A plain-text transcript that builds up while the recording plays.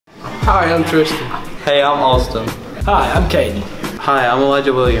Hi, I'm Tristan. Hey, I'm Austin. Hi, I'm Caden. Hi, I'm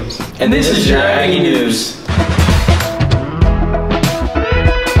Elijah Williams. And this is your Aggie News.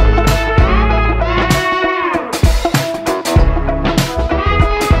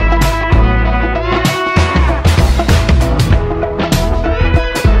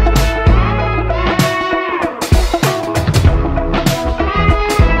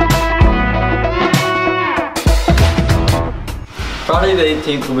 Friday the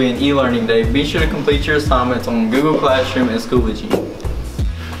 18th will be an e-learning day. Be sure to complete your assignments on Google Classroom and Schoology.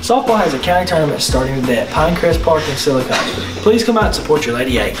 Softball has a county tournament starting today at Pinecrest Park in Silicon. Please come out and support your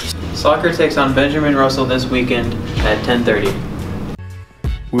Lady Aggies. Soccer takes on Benjamin Russell this weekend at 10:30.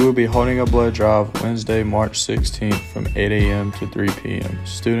 We will be holding a blood drive Wednesday, March 16th from 8 a.m. to 3 p.m.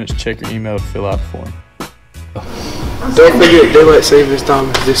 Students, check your email to fill out the form. Don't forget Daylight Savings Time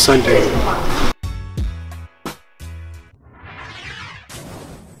is this Sunday.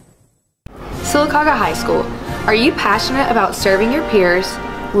 Sylacauga High School. Are you passionate about serving your peers,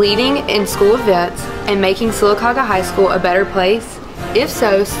 leading in school events, and making Sylacauga High School a better place? If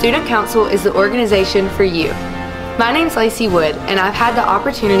so, Student Council is the organization for you. My name's Lacey Wood, and I've had the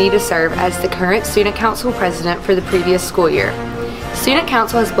opportunity to serve as the current Student Council President for the previous school year. Student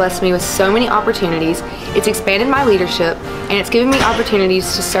Council has blessed me with so many opportunities, it's expanded my leadership, and it's given me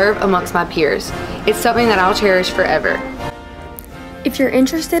opportunities to serve amongst my peers. It's something that I'll cherish forever. If you're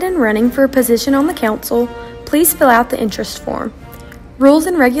interested in running for a position on the council, please fill out the interest form. Rules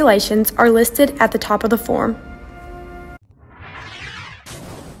and regulations are listed at the top of the form.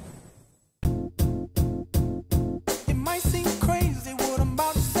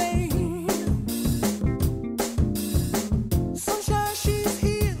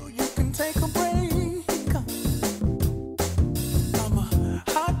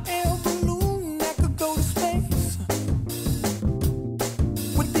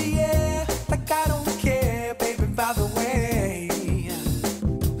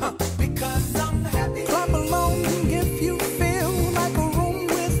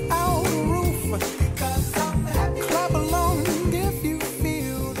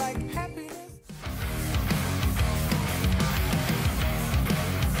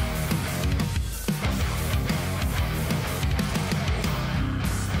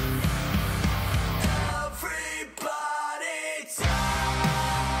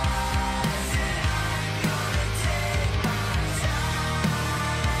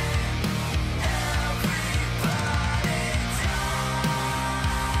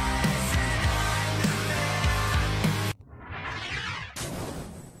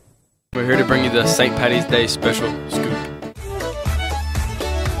 We're here to bring you the St. Patty's Day special scoop.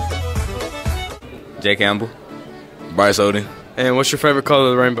 Jay Campbell. Bryce Odin. And what's your favorite color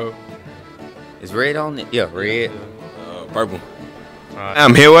of the rainbow? Is red on it? Yeah, red. Purple. Right.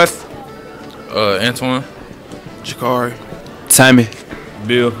 I'm here with Antoine. Jakari. Tammy.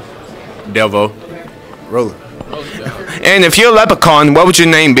 Bill. Devo. Roller. And if you're a leprechaun, what would your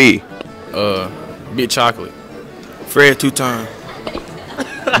name be? Big Chocolate. Fred 2 times.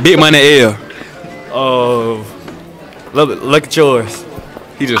 Big Money L. Oh, look at yours.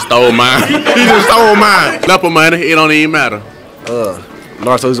 He just stole mine. He just stole mine. Leper money, it don't even matter.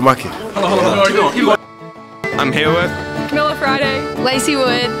 Lars Uzumaki. I'm here with Camilla Friday, Lacey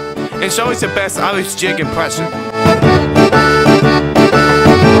Wood, and show us the best Irish jig impression.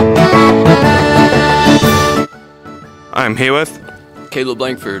 I'm here with Caleb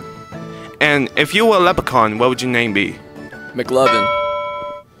Blankford. And if you were a leprechaun, what would your name be? McLovin.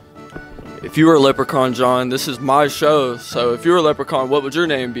 If you were a leprechaun, John, this is my show. So if you were a leprechaun, what would your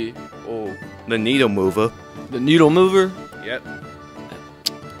name be? Oh, the needle mover. The needle mover? Yep.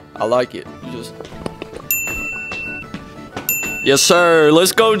 I like it. You just... Yes, sir.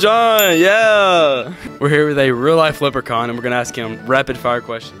 Let's go, John. Yeah. We're here with a real-life leprechaun, and we're going to ask him rapid-fire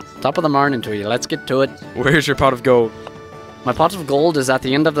questions. Top of the morning to you. Let's get to it. Where's your pot of gold? My pot of gold is at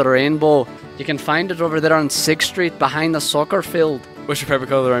the end of the rainbow. You can find it over there on 6th Street behind the soccer field. What's your favorite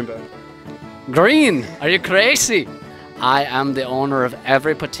color of the rainbow? Green. Are you crazy? I am the owner of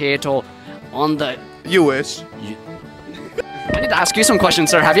every potato on the... You wish. I need to ask you some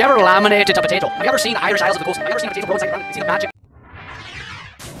questions, sir. Have you ever laminated a potato? Have you ever seen the Irish Isles of the Coast? Have you ever seen a potato grow inside the ground? Have you seen the magic?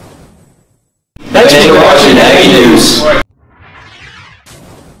 Thanks for watching Aggie News.